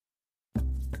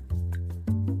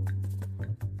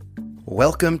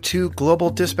Welcome to Global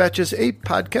Dispatches, a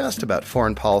podcast about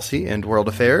foreign policy and world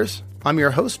affairs. I'm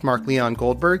your host, Mark Leon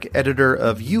Goldberg, editor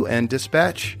of UN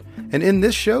Dispatch. And in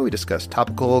this show, we discuss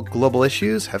topical global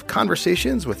issues, have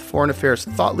conversations with foreign affairs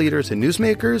thought leaders and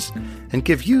newsmakers, and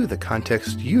give you the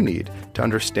context you need to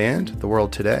understand the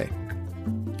world today.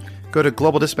 Go to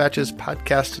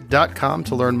globaldispatchespodcast.com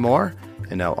to learn more.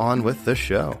 And now on with the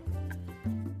show.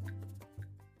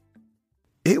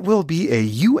 It will be a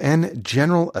UN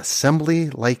General Assembly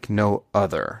like no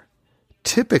other.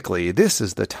 Typically, this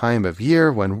is the time of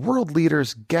year when world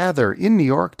leaders gather in New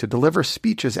York to deliver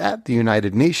speeches at the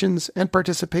United Nations and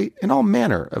participate in all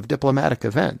manner of diplomatic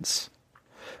events.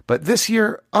 But this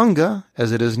year, UNGA,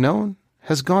 as it is known,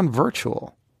 has gone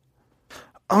virtual.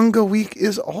 UNGA Week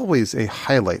is always a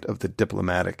highlight of the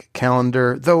diplomatic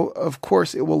calendar, though, of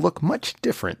course, it will look much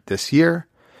different this year,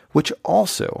 which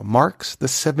also marks the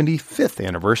 75th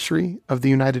anniversary of the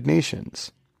United Nations.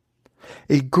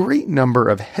 A great number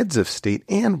of heads of state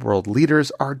and world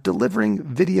leaders are delivering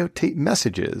videotape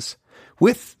messages,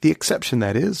 with the exception,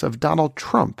 that is, of Donald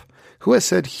Trump, who has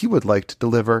said he would like to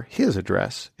deliver his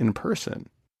address in person.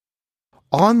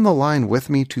 On the line with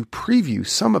me to preview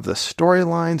some of the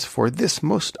storylines for this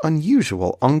most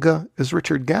unusual UNGA is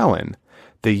Richard Gowan,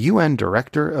 the UN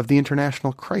Director of the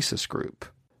International Crisis Group.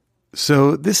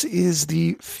 So this is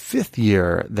the 5th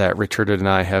year that Richard and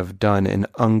I have done an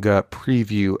UNGA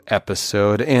preview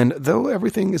episode, and though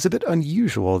everything is a bit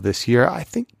unusual this year, I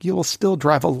think you will still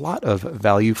derive a lot of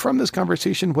value from this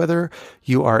conversation, whether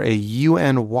you are a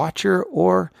UN watcher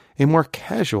or a more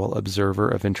casual observer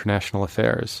of international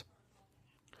affairs.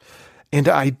 And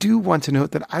I do want to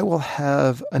note that I will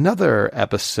have another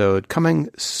episode coming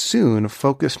soon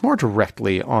focused more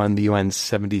directly on the UN's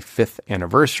 75th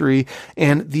anniversary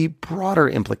and the broader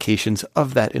implications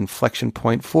of that inflection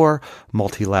point for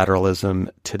multilateralism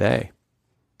today.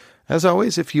 As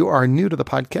always, if you are new to the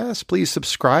podcast, please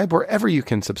subscribe wherever you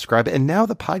can subscribe. And now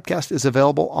the podcast is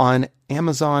available on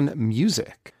Amazon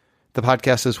Music. The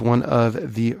podcast is one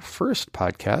of the first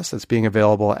podcasts that's being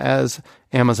available as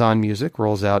Amazon Music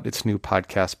rolls out its new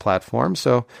podcast platform.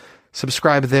 So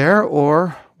subscribe there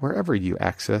or wherever you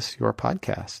access your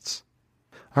podcasts.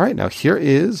 All right, now here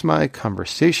is my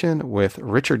conversation with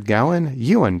Richard Gowan,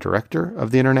 UN Director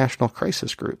of the International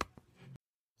Crisis Group.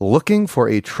 Looking for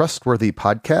a trustworthy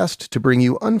podcast to bring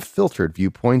you unfiltered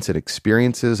viewpoints and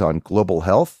experiences on global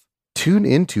health? Tune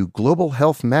into Global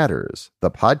Health Matters,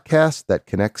 the podcast that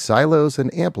connects silos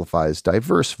and amplifies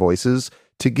diverse voices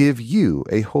to give you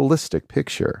a holistic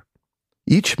picture.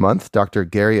 Each month, Dr.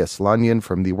 Gary Aslanyan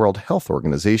from the World Health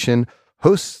Organization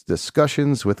hosts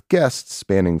discussions with guests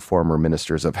spanning former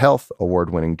ministers of health,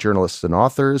 award-winning journalists and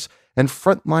authors, and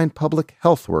frontline public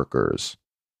health workers.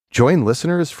 Join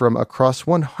listeners from across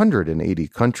 180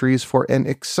 countries for an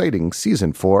exciting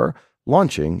Season 4,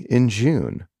 launching in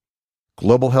June.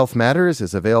 Global Health Matters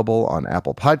is available on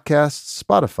Apple Podcasts,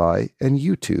 Spotify, and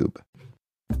YouTube.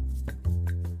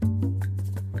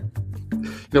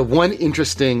 One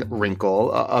interesting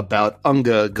wrinkle about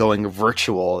UNGA going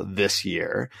virtual this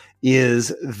year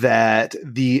is that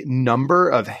the number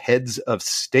of heads of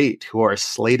state who are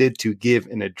slated to give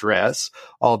an address,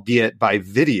 albeit by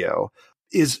video,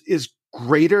 is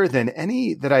greater than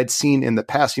any that I'd seen in the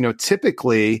past.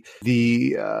 Typically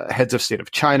the heads of state of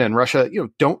China and Russia,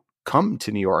 don't come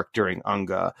to New York during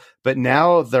UNGA, but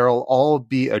now they'll all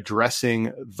be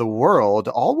addressing the world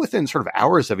all within sort of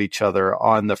hours of each other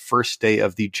on the first day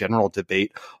of the general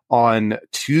debate on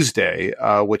Tuesday,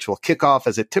 which will kick off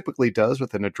as it typically does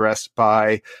with an address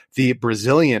by the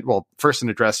Brazilian, first an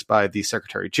address by the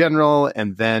Secretary General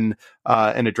and then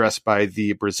an address by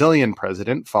the Brazilian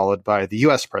president, followed by the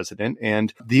U.S. president.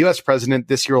 And the U.S. president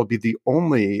this year will be the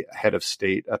only head of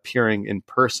state appearing in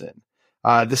person.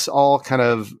 This all kind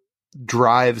of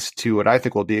drives to what I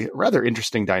think will be a rather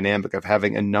interesting dynamic of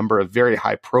having a number of very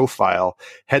high-profile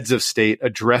heads of state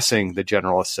addressing the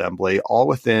General Assembly, all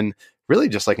within really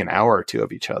just like an hour or two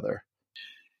of each other.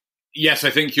 Yes, I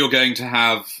think you're going to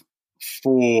have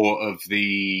 4 of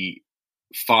the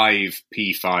 5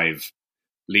 P5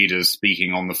 leaders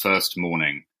speaking on the first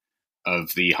morning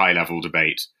of the high-level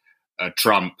debate.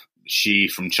 Trump, Xi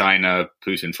from China,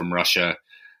 Putin from Russia,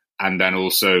 and then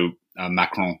also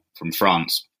Macron from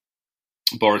France.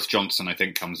 Boris Johnson, I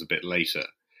think, comes a bit later.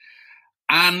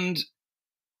 And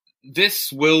this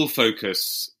will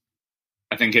focus,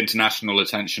 I think, international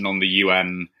attention on the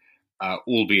UN,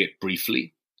 albeit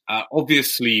briefly.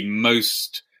 Obviously,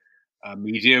 most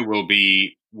media will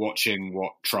be watching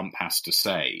what Trump has to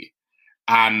say.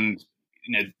 And,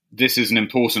 this is an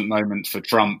important moment for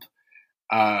Trump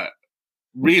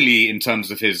really in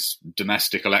terms of his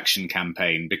domestic election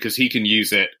campaign, because he can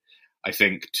use it, I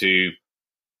think, to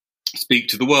speak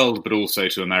to the world, but also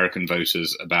to American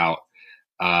voters about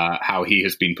how he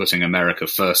has been putting America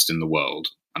first in the world.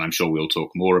 And I'm sure we'll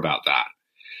talk more about that.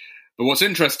 But what's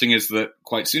interesting is that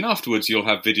quite soon afterwards, you'll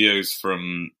have videos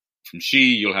from Xi,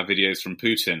 you'll have videos from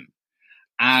Putin.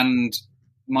 And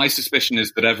my suspicion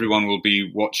is that everyone will be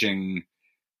watching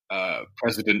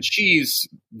President Xi's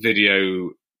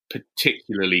video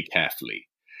particularly carefully,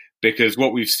 because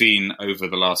what we've seen over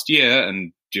the last year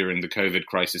and during the COVID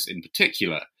crisis in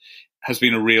particular has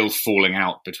been a real falling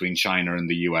out between China and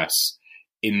the US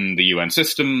in the UN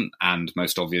system, and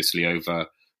most obviously over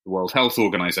the World Health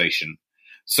Organization.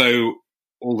 So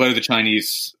although the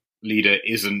Chinese leader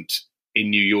isn't in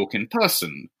New York in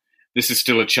person, this is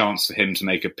still a chance for him to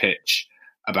make a pitch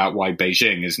about why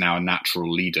Beijing is now a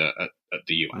natural leader at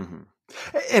the UN. Mm-hmm.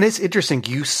 And it's interesting.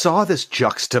 You saw this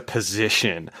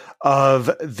juxtaposition of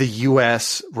the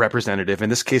U.S. representative. In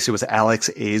this case, it was Alex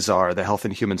Azar, the Health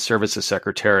and Human Services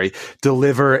Secretary,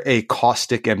 deliver a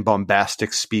caustic and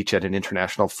bombastic speech at an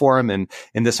international forum. And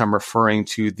in this, I'm referring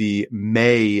to the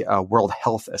May World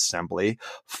Health Assembly,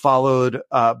 followed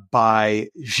by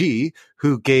Xi,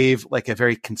 who gave like a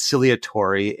very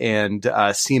conciliatory and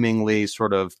seemingly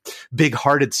sort of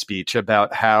big-hearted speech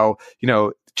about how,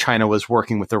 China was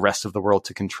working with the rest of the world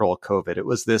to control COVID. It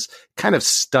was this kind of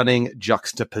stunning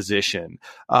juxtaposition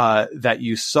that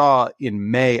you saw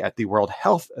in May at the World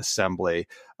Health Assembly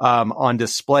on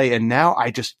display. And now I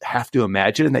just have to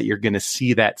imagine that you're going to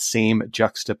see that same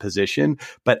juxtaposition,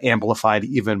 but amplified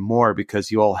even more, because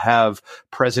you'll have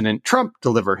President Trump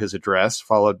deliver his address,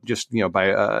 followed just by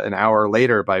an hour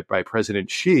later by President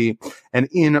Xi. And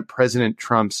in President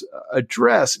Trump's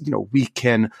address, we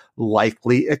can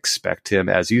likely expect him,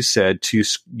 as you said, to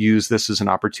use this as an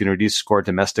opportunity to score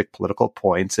domestic political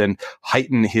points and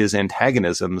heighten his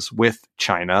antagonisms with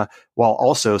China, while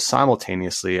also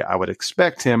simultaneously, I would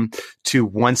expect him to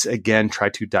once again try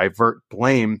to divert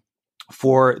blame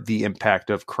for the impact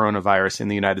of coronavirus in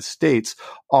the United States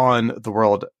on the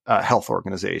World Health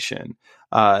Organization,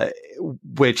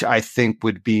 which I think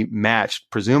would be matched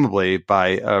presumably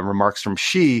by remarks from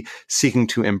Xi seeking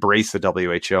to embrace the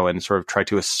WHO and sort of try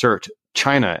to assert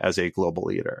China as a global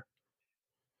leader.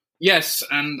 Yes,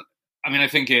 and I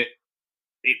think it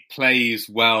plays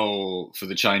well for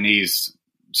the Chinese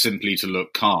simply to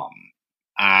look calm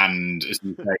and, as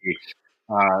you say,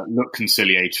 look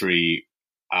conciliatory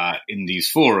in these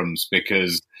forums,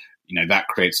 because that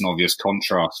creates an obvious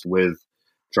contrast with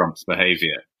Trump's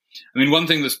behavior. One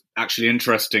thing that's actually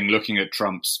interesting looking at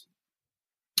Trump's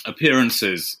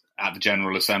appearances at the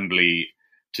General Assembly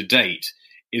to date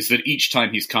is that each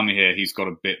time he's come here, he's got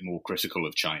a bit more critical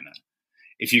of China.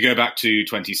 If you go back to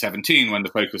 2017, when the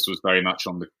focus was very much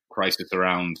on the crisis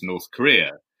around North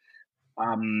Korea,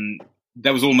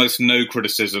 there was almost no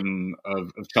criticism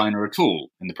of China at all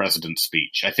in the president's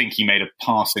speech. I think he made a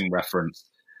passing reference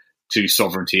to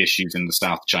sovereignty issues in the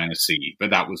South China Sea, but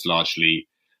that was largely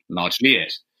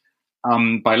it.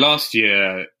 By last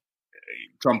year,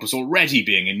 Trump was already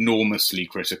being enormously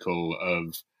critical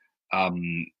of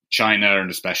China,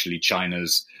 and especially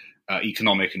China's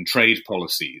economic and trade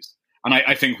policies. And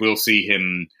I think we'll see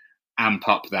him amp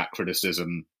up that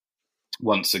criticism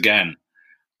once again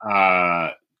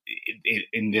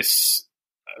in this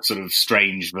sort of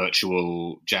strange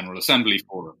virtual General Assembly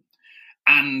forum.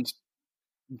 And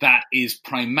that is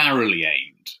primarily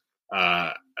aimed,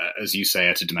 as you say,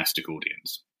 at a domestic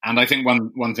audience. And I think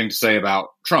one thing to say about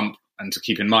Trump, and to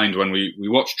keep in mind when we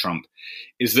watch Trump,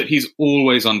 is that he's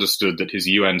always understood that his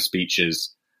UN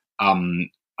speeches are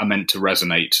meant to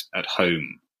resonate at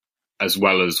home as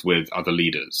well as with other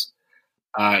leaders.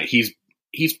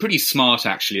 He's pretty smart,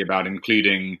 actually, about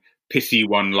including pithy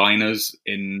one-liners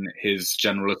in his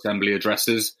General Assembly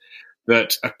addresses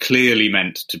that are clearly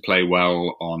meant to play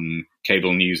well on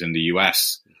cable news in the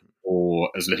US or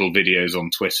as little videos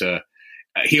on Twitter.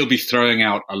 He'll be throwing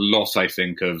out a lot, I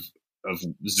think, of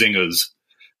zingers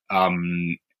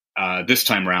this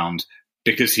time round,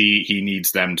 because he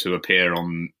needs them to appear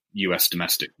on US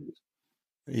domestic news.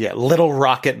 Yeah, Little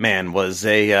Rocket Man was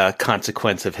a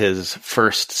consequence of his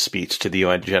first speech to the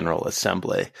UN General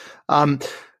Assembly.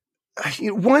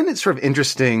 One sort of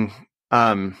interesting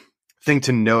thing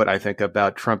to note, I think,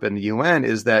 about Trump and the UN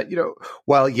is that,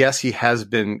 while yes, he has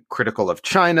been critical of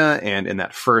China, and in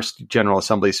that first General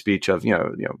Assembly speech of,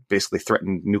 basically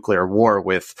threatened nuclear war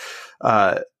with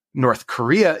North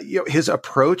Korea, his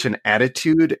approach and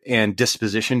attitude and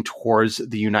disposition towards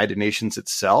the United Nations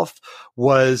itself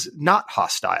was not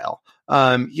hostile.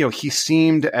 he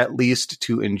seemed at least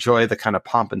to enjoy the kind of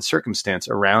pomp and circumstance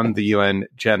around the UN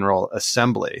General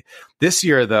Assembly. This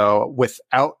year, though,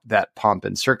 without that pomp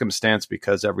and circumstance,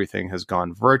 because everything has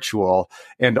gone virtual,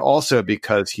 and also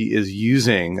because he is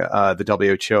using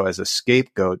the WHO as a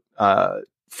scapegoat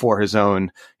for his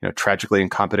own, tragically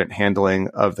incompetent handling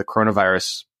of the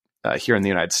coronavirus here in the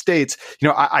United States,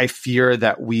 I fear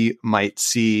that we might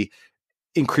see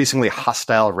increasingly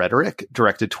hostile rhetoric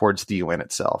directed towards the UN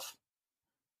itself.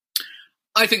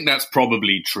 I think that's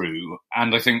probably true.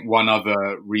 And I think one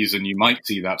other reason you might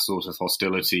see that sort of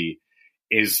hostility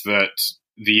is that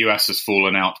the US has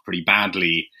fallen out pretty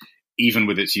badly, even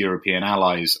with its European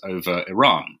allies, over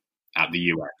Iran at the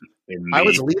UN. I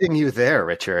was leading you there,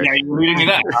 Richard. Yeah, you were leading me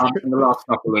there in the last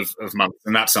couple of months.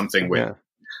 And that's something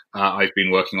I've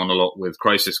been working on a lot with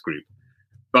Crisis Group.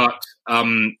 But,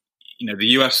 the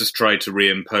US has tried to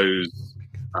reimpose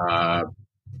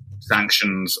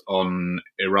sanctions on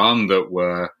Iran that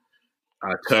were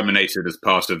terminated as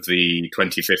part of the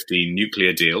 2015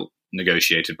 nuclear deal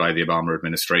negotiated by the Obama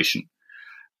administration.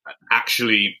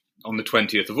 Actually, on the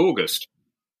 20th of August,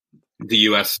 the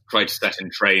US tried to set in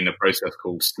train a process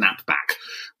called snapback,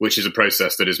 which is a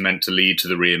process that is meant to lead to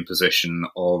the reimposition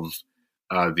of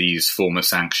these former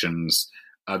sanctions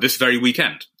this very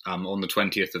weekend, on the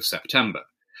 20th of September.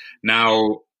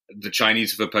 Now, the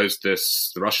Chinese have opposed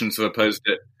this, the Russians have opposed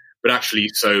it, but actually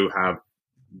so have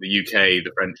the UK,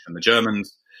 the French, and the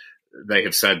Germans. They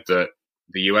have said that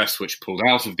the US, which pulled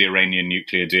out of the Iranian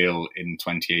nuclear deal in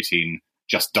 2018,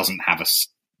 just doesn't have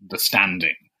the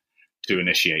standing to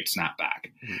initiate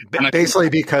snapback. Basically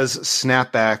because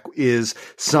snapback is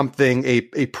something,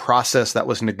 a process that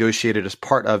was negotiated as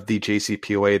part of the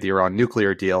JCPOA, the Iran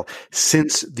nuclear deal.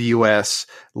 Since the US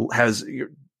has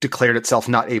declared itself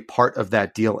not a part of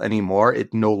that deal anymore,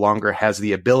 it no longer has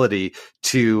the ability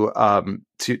to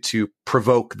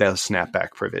provoke those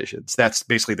snapback provisions. That's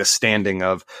basically the standing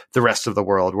of the rest of the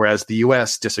world, whereas the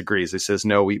US disagrees. It says,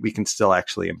 no, we can still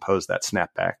actually impose that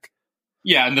snapback.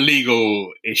 Yeah, and the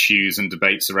legal issues and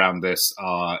debates around this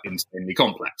are insanely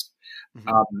complex.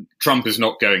 Mm-hmm. Trump is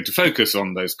not going to focus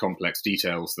on those complex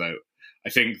details, though.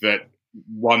 I think that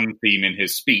one theme in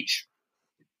his speech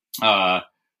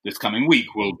this coming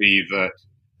week will be that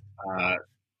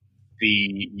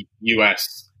the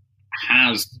US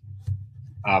has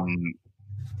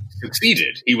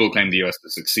succeeded. He will claim the US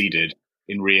has succeeded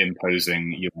in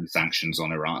reimposing UN sanctions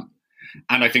on Iran.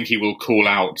 And I think he will call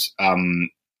out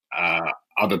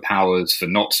other powers for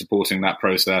not supporting that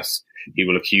process. He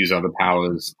will accuse other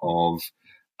powers of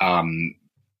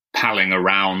palling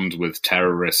around with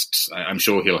terrorists. I'm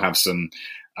sure he'll have some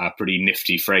pretty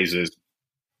nifty phrases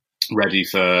ready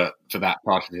for that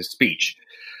part of his speech.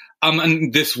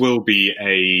 And this will be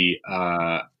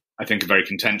I think, a very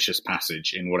contentious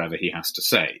passage in whatever he has to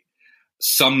say.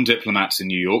 Some diplomats in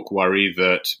New York worry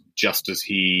that just as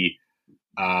he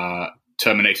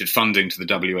terminated funding to the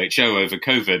WHO over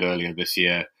COVID earlier this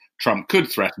year, Trump could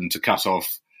threaten to cut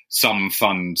off some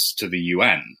funds to the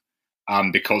UN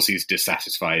because he's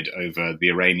dissatisfied over the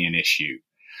Iranian issue.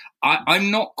 I'm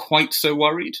not quite so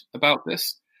worried about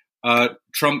this.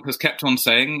 Trump has kept on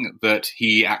saying that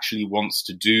he actually wants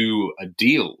to do a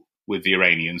deal with the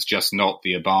Iranians, just not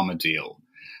the Obama deal.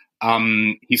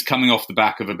 He's coming off the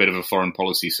back of a bit of a foreign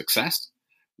policy success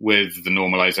with the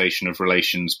normalization of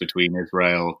relations between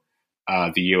Israel,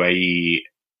 the UAE,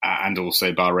 and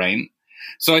also Bahrain.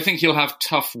 So I think he'll have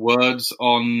tough words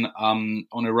on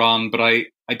Iran, but I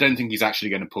don't think he's actually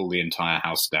going to pull the entire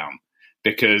house down,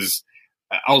 because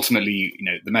ultimately,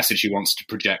 the message he wants to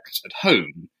project at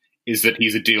home is that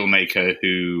he's a deal maker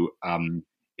who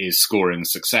is scoring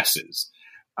successes,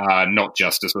 not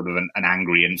just a sort of an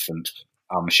angry infant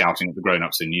shouting at the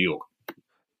grown-ups in New York.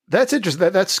 That's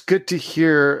interesting. That's good to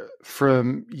hear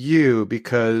from you,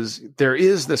 because there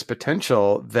is this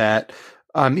potential that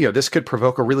this could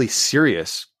provoke a really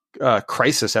serious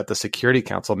crisis at the Security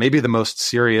Council, maybe the most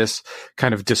serious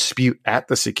kind of dispute at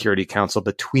the Security Council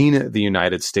between the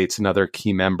United States and other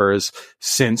key members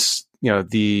since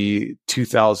the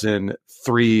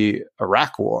 2003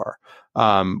 Iraq War,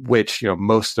 which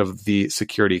most of the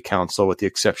Security Council, with the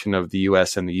exception of the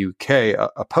US and the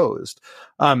UK, opposed.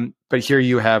 But here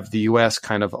you have the US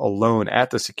kind of alone at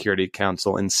the Security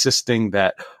Council, insisting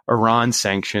that Iran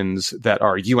sanctions that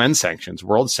are UN sanctions,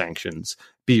 world sanctions,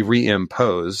 be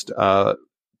reimposed,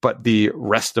 but the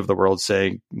rest of the world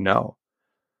saying no.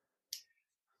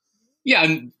 Yeah,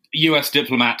 and US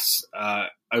diplomats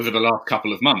over the last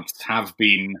couple of months have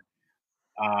been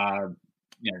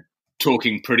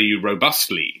talking pretty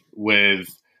robustly with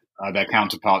their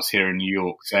counterparts here in New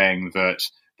York, saying that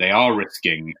they are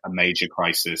risking a major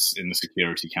crisis in the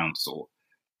Security Council,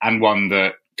 and one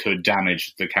that could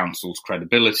damage the Council's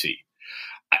credibility.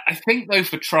 I think, though,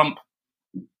 for Trump,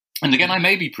 and again, I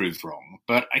may be proved wrong,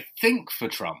 but I think for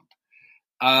Trump,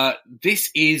 this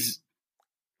is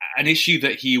an issue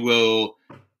that he will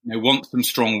want some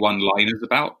strong one-liners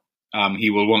about. He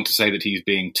will want to say that he's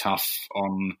being tough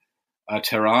on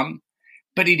Tehran,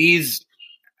 but it is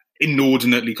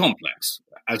inordinately complex,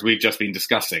 as we've just been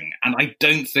discussing. And I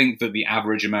don't think that the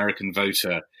average American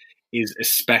voter is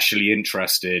especially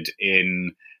interested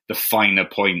in the finer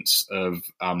points of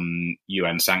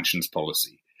UN sanctions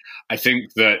policy. I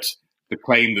think that the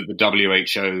claim that the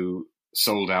WHO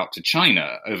sold out to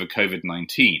China over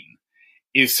COVID-19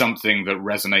 is something that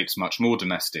resonates much more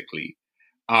domestically.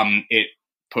 It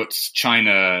puts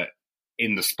China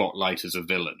in the spotlight as a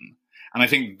villain. And I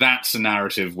think that's a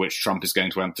narrative which Trump is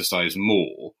going to emphasize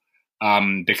more,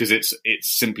 because it's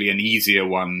simply an easier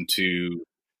one to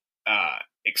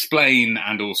explain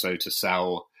and also to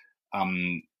sell,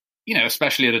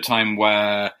 especially at a time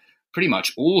where pretty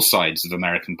much all sides of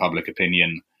American public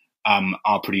opinion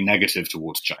are pretty negative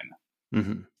towards China.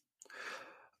 Mm-hmm.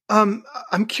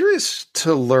 I'm curious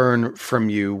to learn from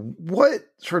you, what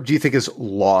sort of do you think is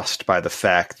lost by the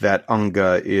fact that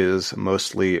UNGA is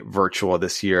mostly virtual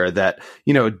this year, that,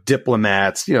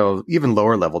 diplomats, even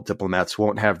lower level diplomats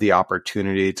won't have the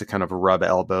opportunity to kind of rub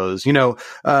elbows.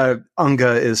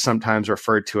 UNGA is sometimes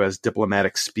referred to as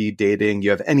diplomatic speed dating. You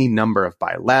have any number of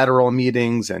bilateral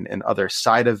meetings and other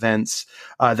side events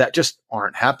that just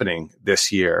aren't happening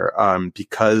this year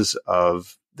because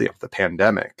of the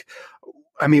pandemic.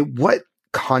 I mean, what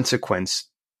consequence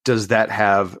does that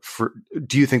have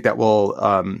do you think that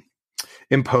will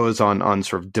impose on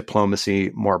sort of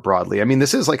diplomacy more broadly? I mean,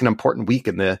 this is like an important week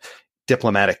in the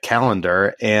diplomatic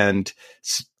calendar, and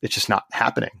it's just not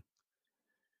happening.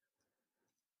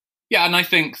 Yeah, and I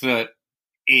think that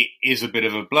it is a bit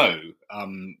of a blow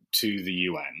to the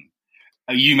UN.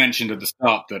 You mentioned at the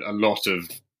start that a lot of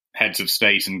heads of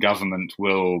state and government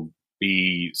will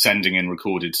be sending in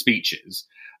recorded speeches.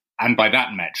 And by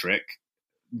that metric,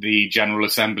 the General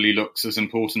Assembly looks as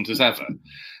important as ever.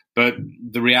 But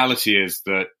the reality is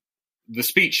that the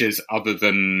speeches, other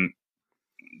than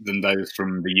those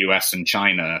from the US and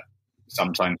China,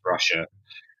 sometimes Russia,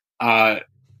 are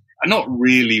not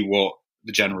really what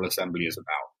the General Assembly is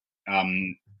about.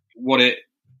 What it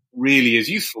really is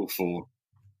useful for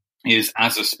is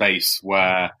as a space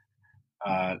where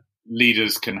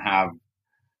leaders can have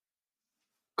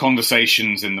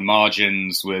conversations in the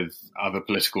margins with other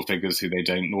political figures who they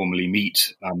don't normally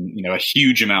meet. A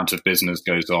huge amount of business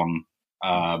goes on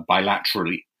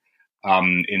bilaterally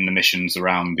in the missions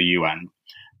around the UN.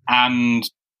 And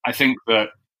I think that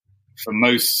for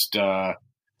most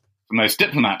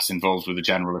diplomats involved with the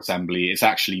General Assembly, it's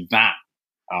actually that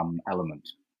element,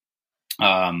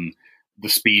 the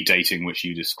speed dating which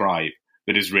you describe,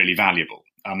 that is really valuable.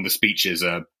 The speeches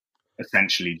are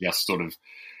essentially just sort of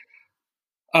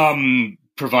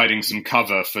providing some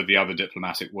cover for the other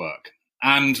diplomatic work.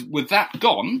 And with that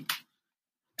gone,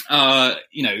 I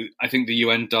think the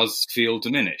UN does feel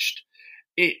diminished.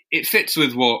 It fits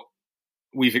with what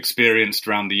we've experienced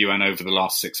around the UN over the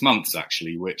last 6 months,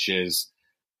 actually, which is,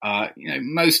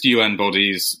 most UN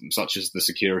bodies, such as the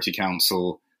Security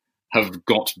Council, have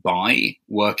got by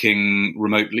working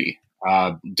remotely.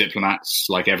 Diplomats,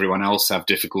 like everyone else, have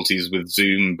difficulties with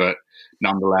Zoom, but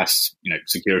nonetheless,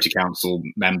 Security Council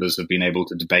members have been able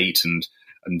to debate and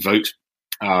vote,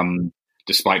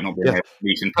 despite not being able to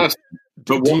meet in person.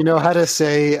 But do you know how to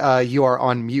say you are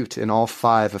on mute in all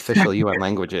 5 official UN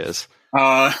languages?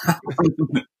 I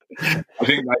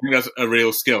think that's a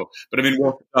real skill. But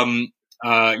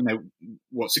I mean,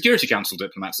 what Security Council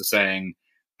diplomats are saying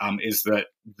is that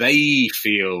they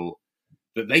feel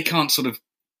that they can't sort of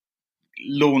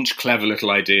launch clever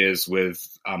little ideas with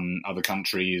other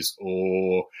countries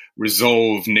or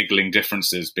resolve niggling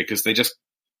differences because they just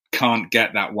can't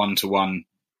get that one-to-one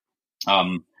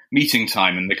meeting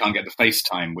time, and they can't get the face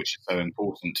time, which is so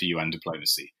important to UN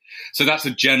diplomacy. So that's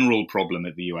a general problem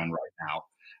at the UN right now.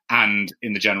 And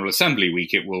in the General Assembly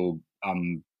week, it will, I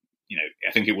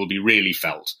think it will be really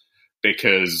felt,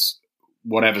 because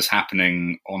whatever's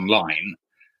happening online,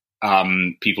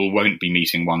 people won't be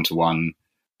meeting one-to-one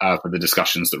for the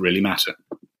discussions that really matter.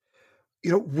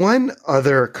 One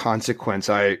other consequence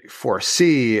I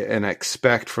foresee and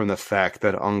expect from the fact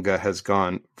that UNGA has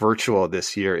gone virtual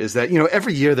this year is that,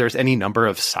 every year there's any number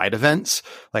of side events,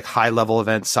 like high-level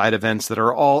events, side events that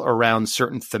are all around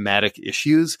certain thematic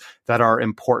issues that are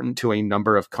important to a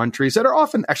number of countries that are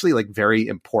often actually like very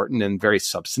important and very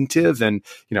substantive. And,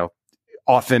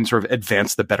 often sort of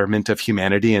advance the betterment of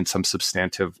humanity in some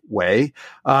substantive way.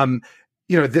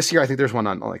 This year, I think there's one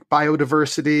on like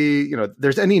biodiversity.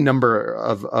 There's any number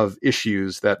of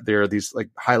issues that there are these like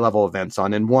high level events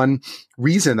on. And one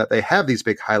reason that they have these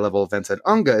big high level events at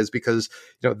UNGA is because,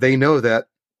 they know that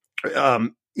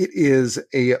it is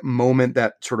a moment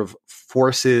that sort of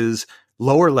forces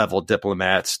lower level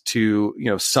diplomats to,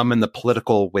 summon the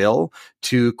political will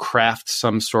to craft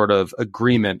some sort of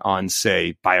agreement on,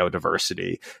 say,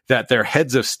 biodiversity, that their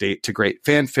heads of state to great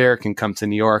fanfare can come to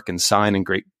New York and sign and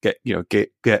get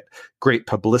great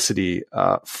publicity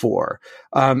for.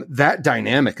 That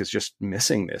dynamic is just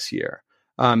missing this year.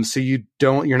 So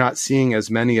you're not seeing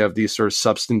as many of these sort of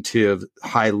substantive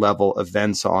high level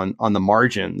events on the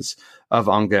margins of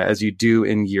UNGA as you do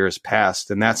in years past.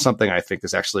 And that's something I think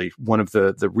is actually one of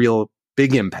the real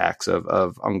big impacts of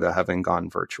UNGA having gone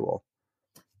virtual.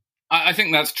 I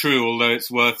think that's true, although it's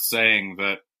worth saying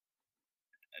that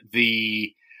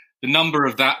the number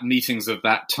of meetings of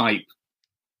that type,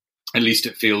 at least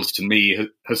it feels to me,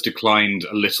 has declined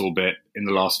a little bit in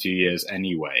the last few years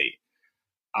anyway.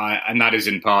 And that is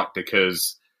in part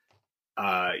because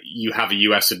you have a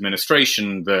US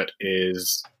administration that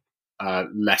is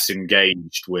less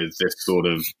engaged with this sort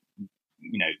of,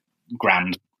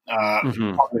 grand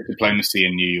public diplomacy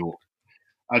in New York.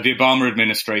 The Obama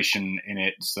administration, in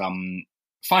its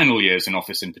final years in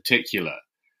office in particular,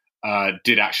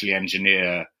 did actually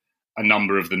engineer a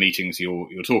number of the meetings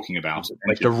you're talking about,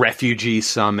 like the refugee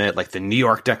summit, like the New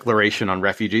York Declaration on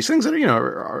Refugees, things that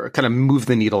are kind of move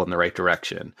the needle in the right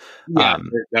direction. Yeah,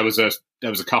 there was a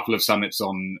couple of summits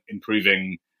on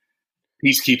improving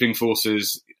peacekeeping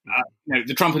forces.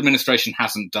 The Trump administration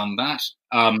hasn't done that.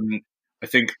 I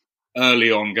think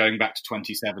early on, going back to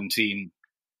 2017,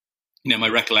 my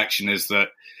recollection is that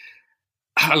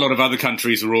a lot of other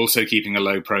countries were also keeping a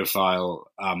low profile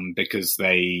because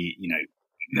they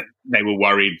were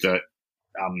worried that,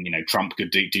 Trump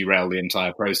could derail the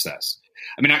entire process.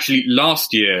 I mean, actually,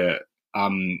 last year,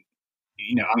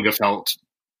 UNGA felt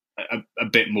a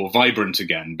bit more vibrant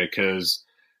again because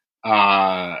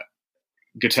Guterres,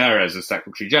 as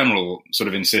Secretary General, sort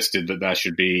of insisted that there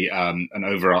should be an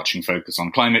overarching focus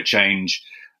on climate change.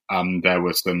 There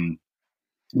was there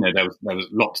was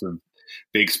lots of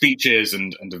big speeches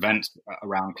and events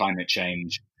around climate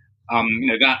change.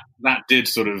 That did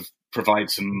sort of provide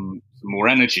some more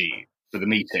energy for the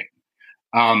meeting,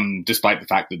 despite the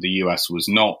fact that the US was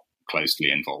not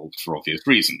closely involved for obvious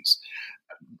reasons.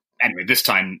 Anyway, this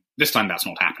time that's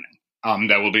not happening.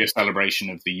 There will be a celebration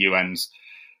of the UN's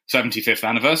 75th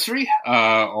anniversary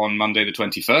on Monday, the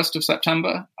 21st of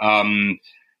September. I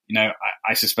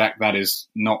suspect that is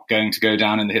not going to go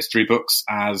down in the history books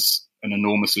as an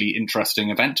enormously interesting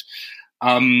event.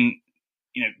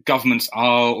 Governments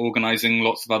are organizing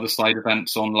lots of other side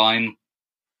events online,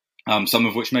 some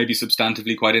of which may be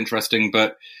substantively quite interesting,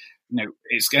 but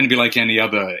it's going to be like any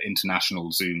other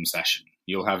international Zoom session.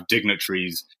 You'll have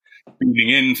dignitaries beaming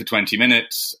in for 20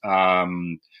 minutes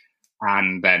and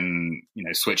then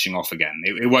switching off again.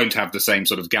 It won't have the same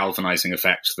sort of galvanizing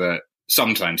effect that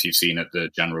sometimes you've seen at the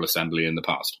General Assembly in the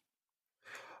past.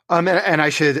 And I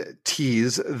should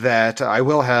tease that I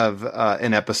will have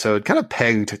an episode kind of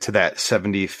pegged to that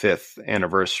 75th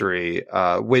anniversary,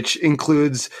 which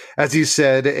includes, as you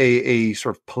said, a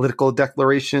sort of political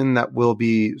declaration that will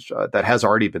be that has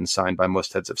already been signed by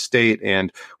most heads of state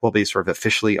and will be sort of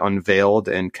officially unveiled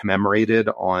and commemorated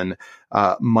on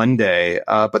Monday.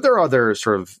 But there are other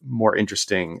sort of more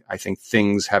interesting, I think,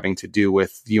 things having to do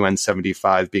with UN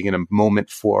 75 being in a moment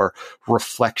for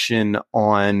reflection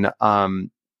on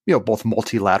both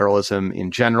multilateralism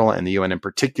in general and the UN in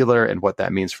particular, and what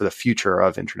that means for the future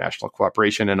of international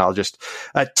cooperation. And I'll just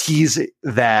tease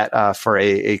that for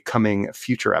a coming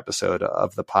future episode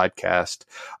of the podcast.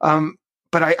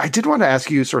 But I did want to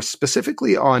ask you sort of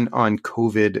specifically on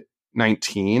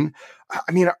COVID-19.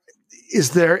 I mean,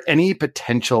 is there any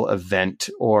potential event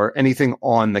or anything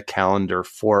on the calendar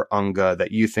for UNGA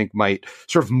that you think might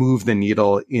sort of move the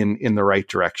needle in the right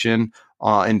direction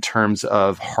in terms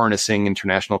of harnessing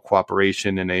international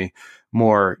cooperation in a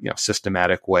more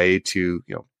systematic way to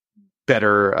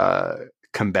better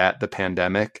combat the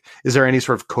pandemic? Is there any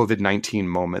sort of COVID-19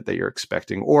 moment that you're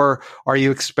expecting, or are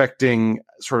you expecting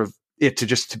sort of it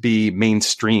to be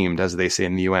mainstreamed, as they say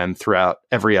in the UN, throughout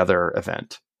every other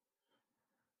event?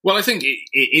 Well, I think it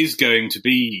is going to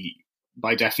be,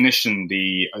 by definition,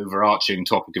 the overarching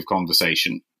topic of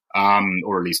conversation,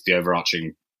 or at least the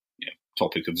overarching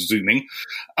topic of Zooming.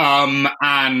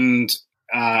 And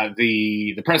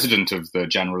the president of the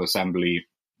General Assembly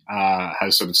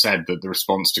has sort of said that the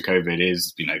response to COVID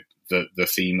is, the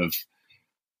theme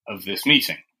of this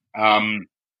meeting.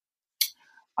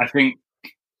 I think,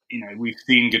 we've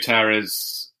seen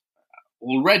Guterres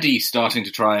already starting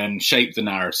to try and shape the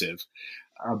narrative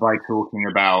by talking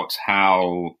about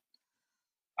how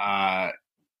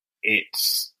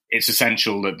it's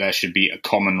essential that there should be a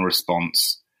common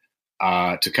response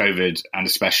to COVID, and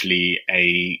especially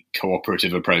a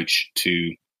cooperative approach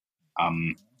to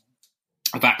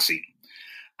a vaccine.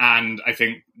 And I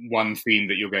think one theme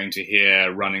that you're going to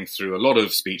hear running through a lot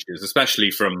of speeches,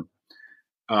 especially from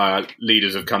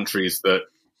leaders of countries that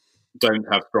don't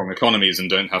have strong economies and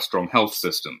don't have strong health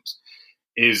systems,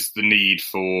 is the need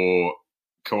for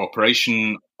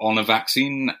cooperation on a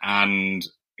vaccine and,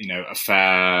 a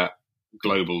fair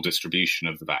global distribution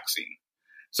of the vaccine.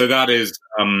 So that is,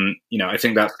 I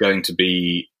think that's going to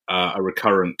be a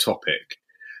recurrent topic.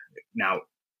 Now,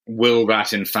 will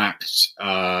that in fact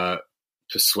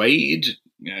persuade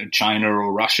China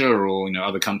or Russia or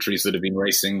other countries that have been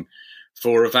racing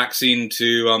for a vaccine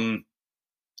to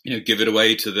give it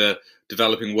away to the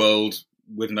developing world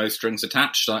with no strings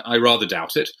attached? I rather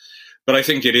doubt it, but I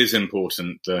think it is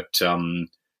important that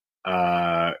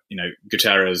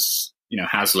Guterres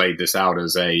has laid this out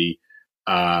as a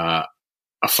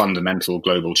fundamental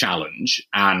global challenge,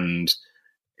 and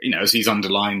as he's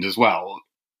underlined as well,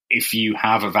 if you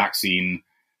have a vaccine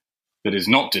that is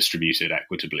not distributed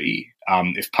equitably,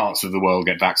 if parts of the world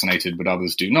get vaccinated but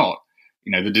others do not,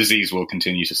 the disease will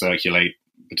continue to circulate,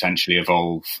 potentially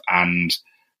evolve, and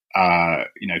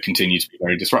continue to be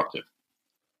very disruptive.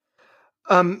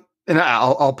 And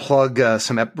I'll plug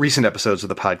some recent episodes of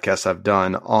the podcast I've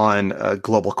done on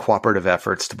global cooperative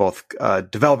efforts to both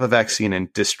develop a vaccine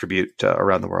and distribute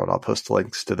around the world. I'll post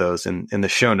links to those in the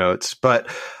show notes. But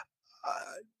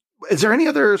is there any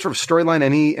other sort of storyline,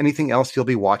 anything else you'll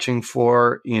be watching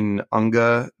for in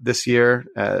UNGA this year,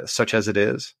 such as it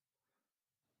is?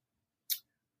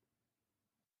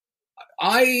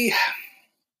 I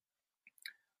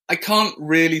can't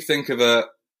really think of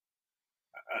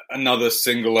another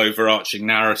single overarching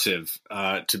narrative,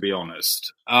 to be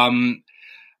honest.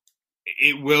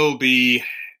 It will be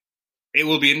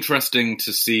interesting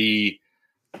to see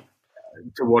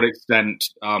to what extent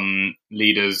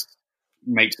leaders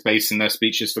make space in their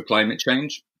speeches for climate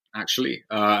change. Actually,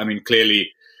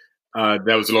 clearly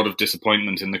there was a lot of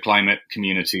disappointment in the climate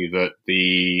community that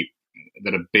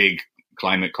a big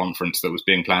climate conference that was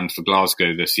being planned for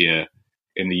Glasgow this year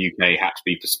in the UK had to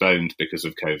be postponed because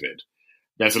of COVID.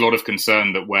 There's a lot of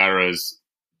concern that whereas,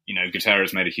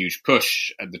 Guterres made a huge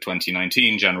push at the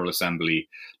 2019 General Assembly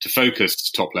to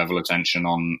focus top-level attention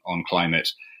on climate,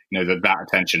 that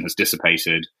attention has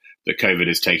dissipated, that COVID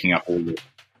is taking up all the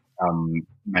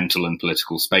mental and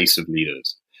political space of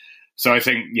leaders. So I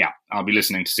think, I'll be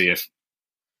listening to see if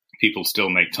people still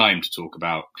make time to talk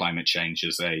about climate change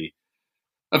as a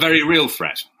very real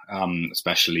threat,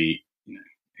 especially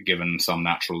given some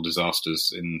natural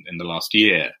disasters in the last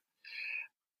year.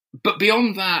 But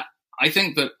beyond that, I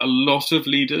think that a lot of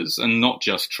leaders, and not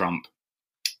just Trump,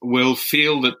 will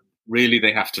feel that really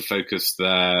they have to focus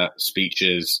their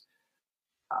speeches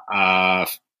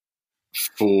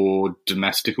for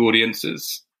domestic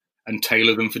audiences and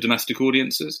tailor them for domestic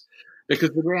audiences.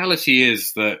 Because the reality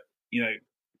is that,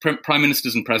 prime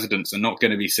ministers and presidents are not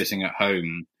going to be sitting at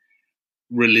home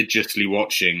religiously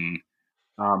watching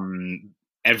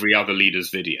every other leader's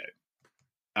video.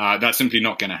 That's simply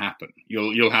not going to happen.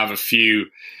 You'll have a few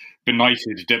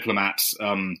benighted diplomats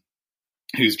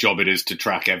whose job it is to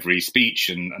track every speech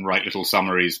and write little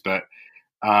summaries. But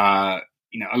a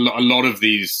lot of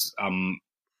these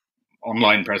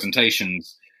online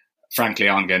presentations, frankly,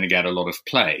 aren't going to get a lot of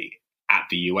play at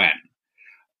the UN.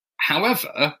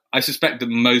 However, I suspect that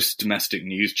most domestic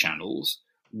news channels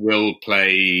will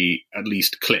play at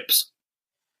least clips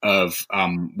of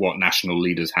what national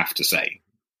leaders have to say.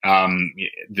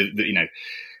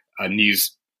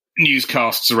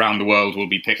 Newscasts around the world will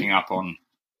be picking up on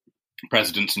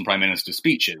presidents and prime minister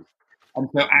speeches. And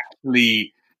so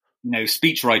actually,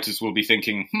 speechwriters will be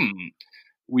thinking,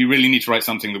 we really need to write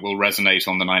something that will resonate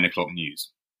on the 9 o'clock news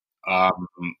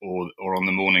or on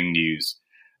the morning news.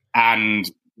 And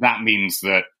that means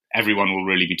that everyone will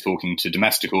really be talking to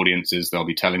domestic audiences. They'll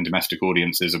be telling domestic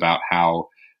audiences about how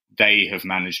they have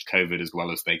managed COVID as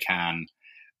well as they can.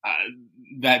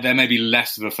 There may be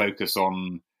less of a focus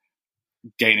on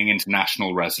gaining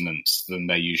international resonance than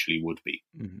there usually would be.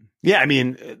 Mm-hmm. Yeah,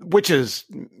 which is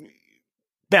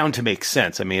bound to make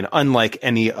sense. Unlike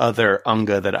any other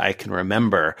UNGA that I can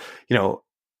remember,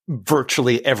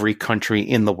 virtually every country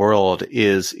in the world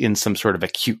is in some sort of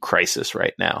acute crisis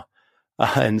right now.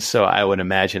 And so I would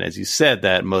imagine, as you said,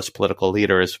 that most political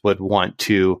leaders would want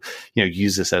to,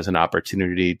 use this as an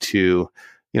opportunity to,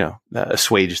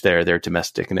 assuage their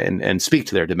domestic and speak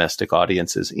to their domestic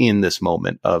audiences in this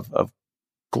moment of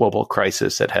global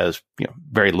crisis that has,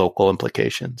 very local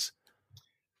implications.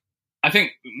 I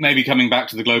think maybe coming back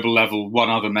to the global level, one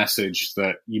other message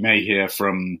that you may hear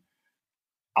from,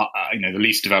 the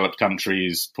least developed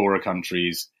countries, poorer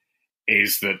countries,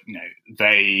 is that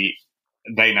they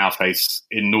now face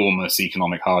enormous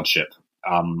economic hardship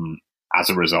as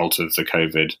a result of the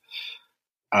COVID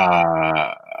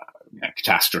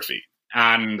catastrophe.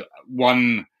 And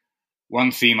one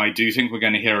theme I do think we're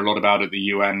going to hear a lot about at the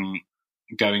UN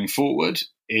going forward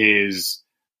is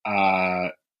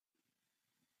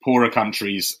poorer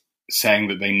countries saying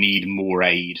that they need more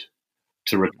aid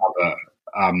to recover,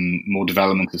 more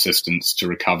development assistance to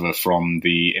recover from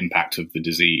the impact of the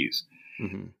disease.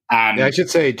 Mm-hmm. And I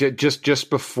should say, just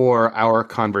before our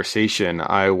conversation,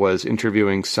 I was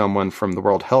interviewing someone from the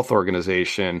World Health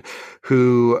Organization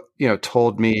who,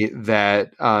 told me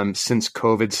that since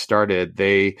COVID started,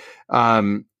 they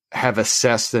have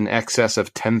assessed an excess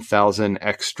of 10,000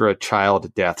 extra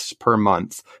child deaths per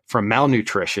month from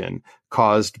malnutrition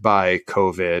caused by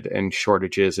COVID and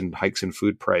shortages and hikes in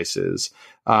food prices,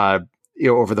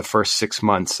 over the first 6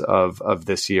 months of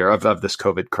this year, of this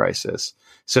COVID crisis.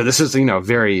 So this is,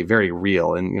 very, very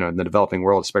real. And, in the developing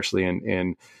world, especially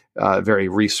in very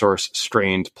resource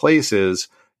strained places,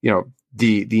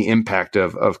 the impact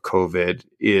of COVID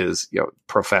is,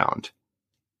 profound.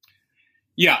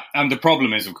 Yeah. And the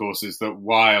problem is, of course, is that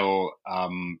while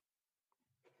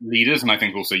leaders and I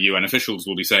think also UN officials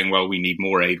will be saying, well, we need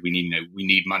more aid, we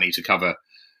need money to cover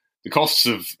the costs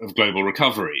of global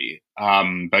recovery,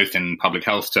 both in public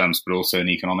health terms, but also in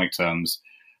economic terms,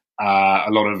 a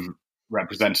lot of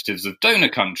representatives of donor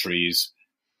countries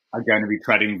are going to be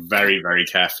treading very, very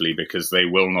carefully because they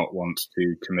will not want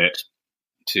to commit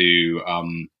to,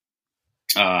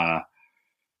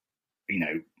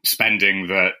 spending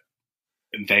that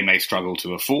they may struggle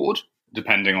to afford,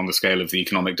 depending on the scale of the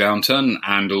economic downturn,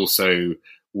 and also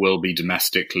will be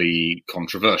domestically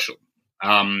controversial.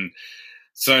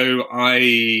 So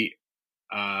I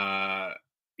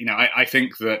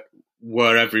think that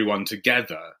were everyone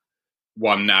together,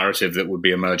 one narrative that would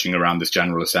be emerging around this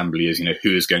General Assembly is,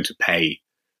 who is going to pay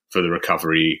for the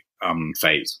recovery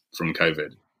phase from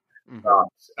COVID.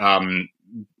 Mm-hmm.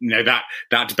 But,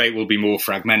 that debate will be more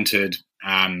fragmented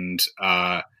and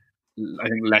I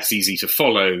think less easy to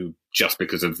follow just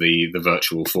because of the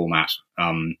virtual format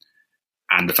and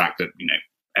the fact that,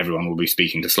 everyone will be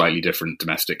speaking to slightly different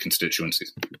domestic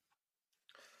constituencies.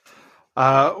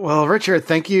 Well, Richard,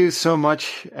 thank you so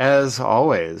much as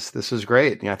always. This was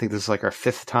great. I think this is like our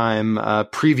 5th time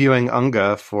previewing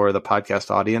UNGA for the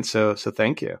podcast audience. So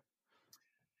thank you.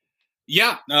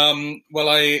 Yeah. Well,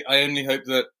 I only hope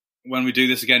that when we do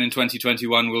this again in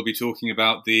 2021, we'll be talking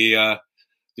about the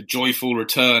joyful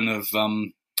return of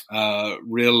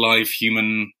real life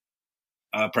human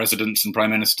presidents and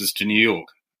prime ministers to New York.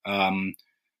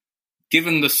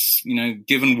 Given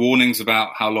warnings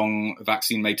about how long a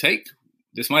vaccine may take,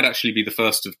 this might actually be the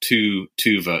first of two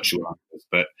virtual answers,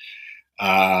 but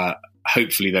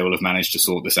hopefully they will have managed to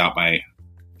sort this out by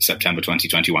September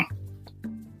 2021.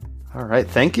 All right.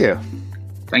 Thank you.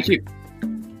 Thank you.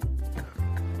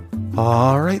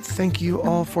 All right. Thank you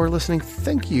all for listening.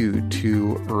 Thank you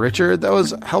to Richard. That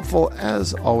was helpful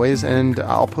as always. And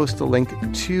I'll post a link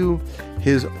to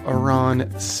his Iran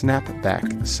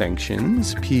snapback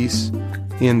sanctions piece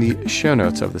in the show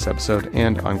notes of this episode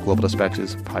and on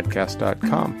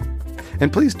globaldispatchespodcast.com.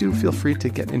 And please do feel free to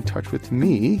get in touch with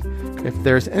me if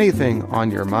there's anything on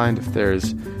your mind, if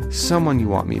there's someone you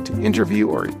want me to interview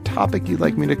or a topic you'd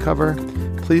like me to cover,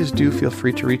 please do feel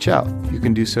free to reach out. You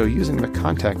can do so using the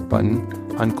contact button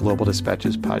on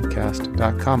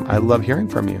globaldispatchespodcast.com. I love hearing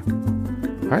from you.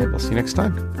 All right, we'll see you next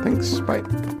time. Thanks. Bye.